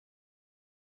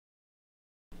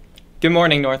Good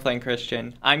morning, Northland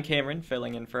Christian. I'm Cameron,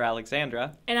 filling in for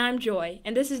Alexandra. And I'm Joy,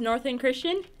 and this is Northland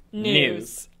Christian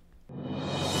News.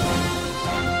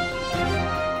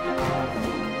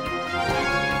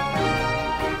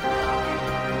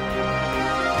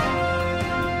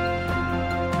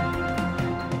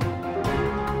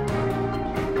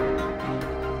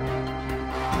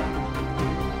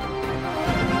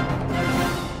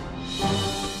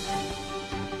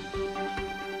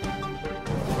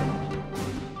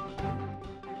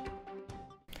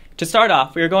 To start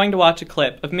off, we are going to watch a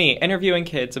clip of me interviewing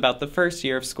kids about the first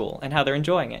year of school and how they're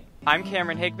enjoying it. I'm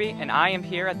Cameron Higbe, and I am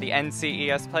here at the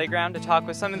NCES playground to talk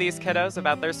with some of these kiddos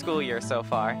about their school year so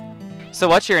far. So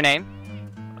what's your name?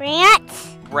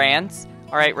 Rance. Rance.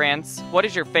 All right, Rance, what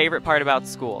is your favorite part about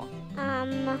school?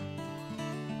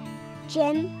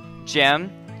 Gym. Gym?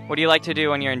 What do you like to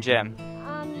do when you're in gym?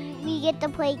 We get to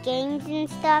play games and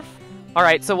stuff. All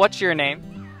right, so what's your name?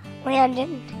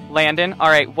 Landon. Landon. All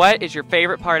right, what is your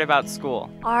favorite part about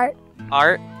school? Art.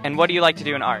 Art? And what do you like to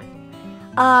do in art?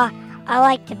 I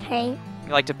like to paint.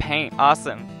 You like to paint.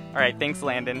 Awesome. All right, thanks,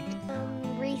 Landon.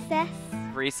 Recess.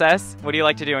 Recess? What do you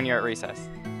like to do when you're at recess?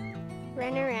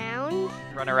 Run around.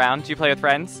 Run around? Do you play with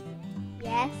friends?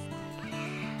 Yes.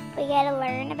 We gotta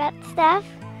learn about stuff.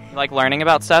 You like learning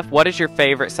about stuff? What is your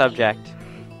favorite subject?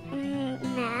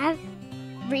 Math.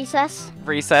 Recess.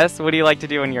 Recess? What do you like to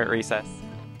do when you're at recess?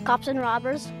 Cops and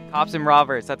robbers. Cops and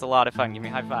robbers. That's a lot of fun. Give me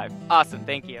a high five. Awesome.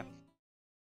 Thank you.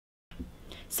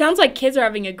 Sounds like kids are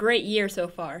having a great year so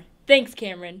far. Thanks,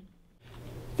 Cameron.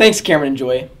 Thanks, Cameron and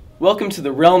Joy. Welcome to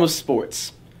the realm of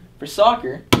sports. For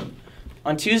soccer,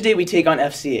 on Tuesday we take on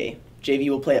FCA.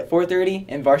 JV will play at 4:30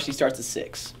 and varsity starts at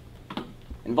 6.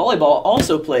 And volleyball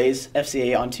also plays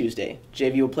FCA on Tuesday.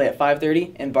 JV will play at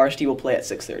 5:30 and varsity will play at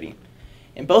 6:30.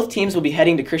 And both teams will be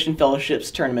heading to Christian Fellowship's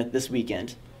tournament this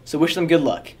weekend. So wish them good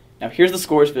luck. Now here's the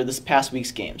scores for this past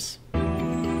week's games.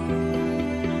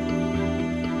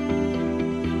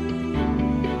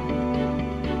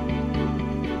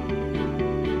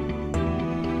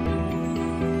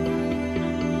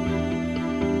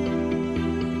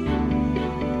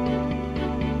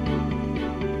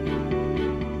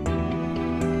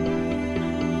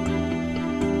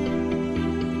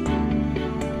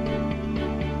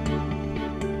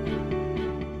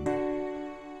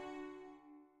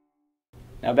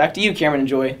 Now back to you, Cameron and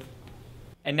Joy.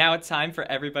 And now it's time for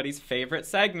everybody's favorite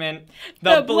segment,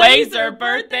 the Blazer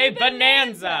Birthday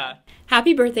Bonanza.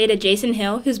 Happy birthday to Jason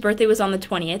Hill, whose birthday was on the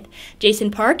 20th,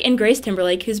 Jason Park and Grace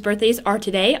Timberlake, whose birthdays are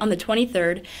today on the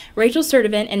 23rd, Rachel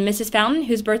Sturdivant and Mrs. Fountain,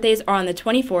 whose birthdays are on the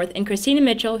 24th, and Christina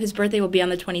Mitchell, whose birthday will be on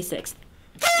the 26th.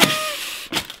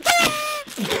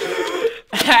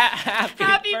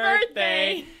 Happy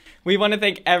birthday! We want to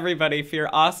thank everybody for your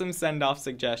awesome send-off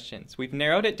suggestions. We've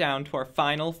narrowed it down to our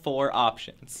final 4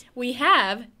 options. We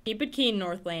have Keep It Keen,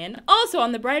 Northland. Also,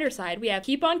 on the brighter side, we have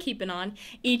Keep On Keepin' On,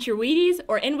 Eat Your Wheaties,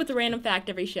 or End with a Random Fact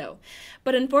every show.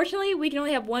 But unfortunately, we can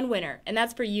only have one winner, and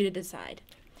that's for you to decide.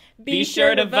 Be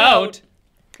sure to vote!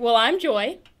 Well, I'm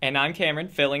Joy. And I'm Cameron,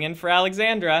 filling in for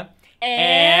Alexandra.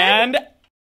 And